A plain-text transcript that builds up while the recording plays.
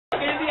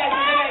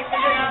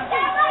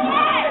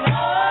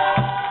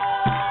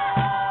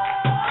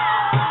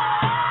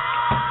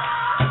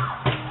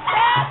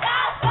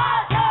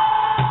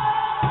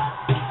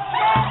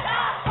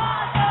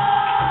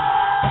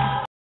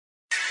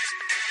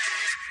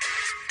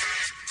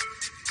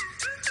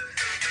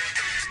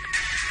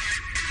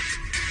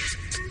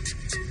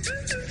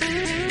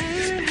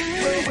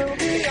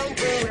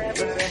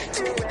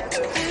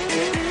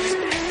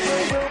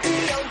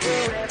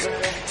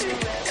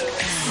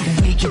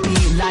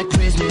like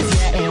prisoners,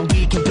 yeah, and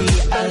we can be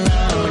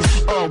alone.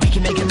 Or we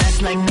can make a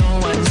mess like no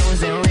one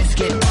knows and risk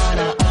it on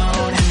our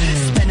own.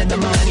 Spending the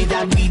money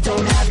that we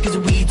don't have cause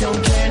we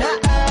don't care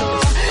now.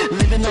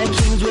 Living like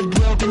kings with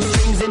broken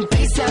strings and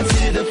face down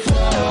to the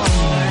floor.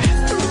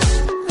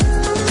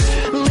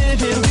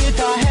 Living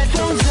with our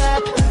headphones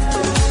up.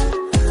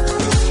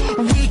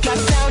 We got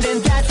sound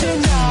and that's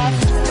enough.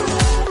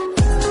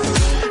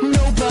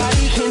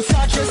 Nobody can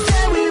touch us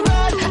and we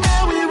run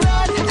and we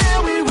run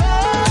and we run.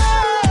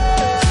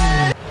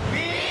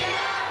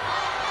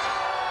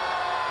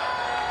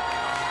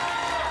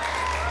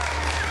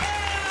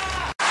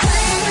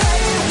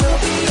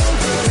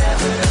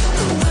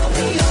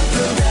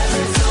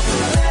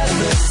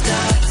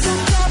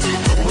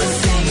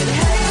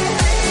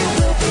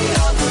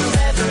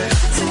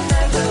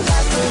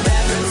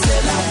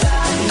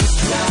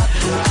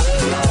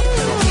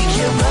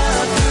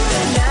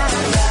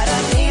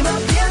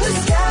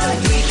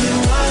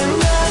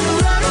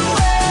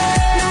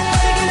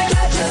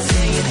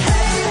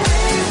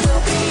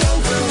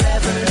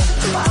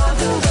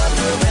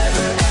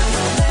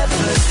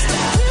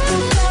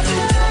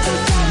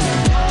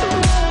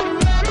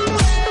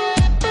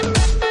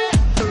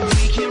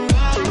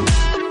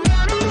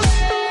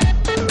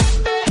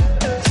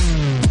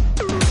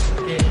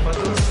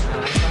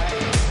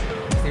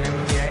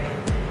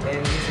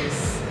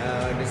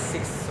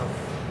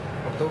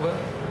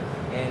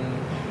 And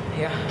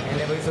yeah,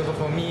 N-level is over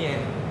for me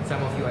and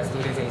some of you are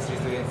students and history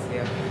students.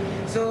 Yeah,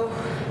 so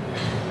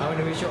I want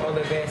to wish you all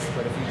the best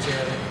for the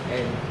future,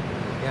 and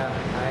yeah,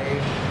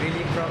 I'm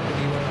really proud to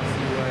be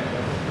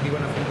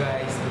one of you,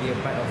 guys, to be a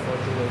part of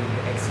photo with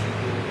the X32.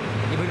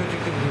 Even though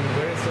we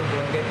were so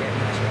bonded that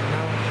much, but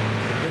now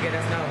look at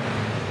us now.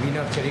 We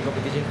now charity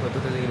competition for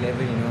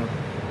 2011. You know,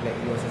 like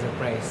it was a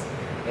surprise.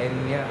 And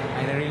yeah,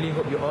 and I really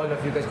hope all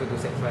of you guys go to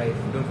Sec 5.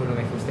 Don't follow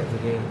my footsteps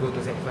again. Go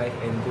to Sec 5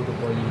 and go to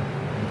Poly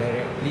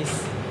direct. Please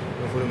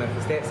don't follow my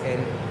footsteps.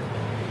 And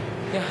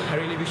yeah, I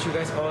really wish you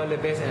guys all the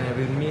best. And I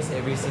will miss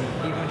every single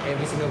one of you.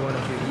 Every single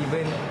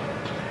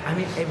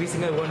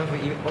one of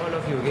you, all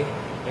of you. Okay.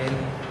 And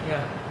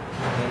yeah,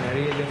 and I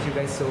really love you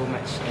guys so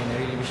much. And I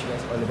really wish you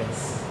guys all the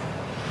best.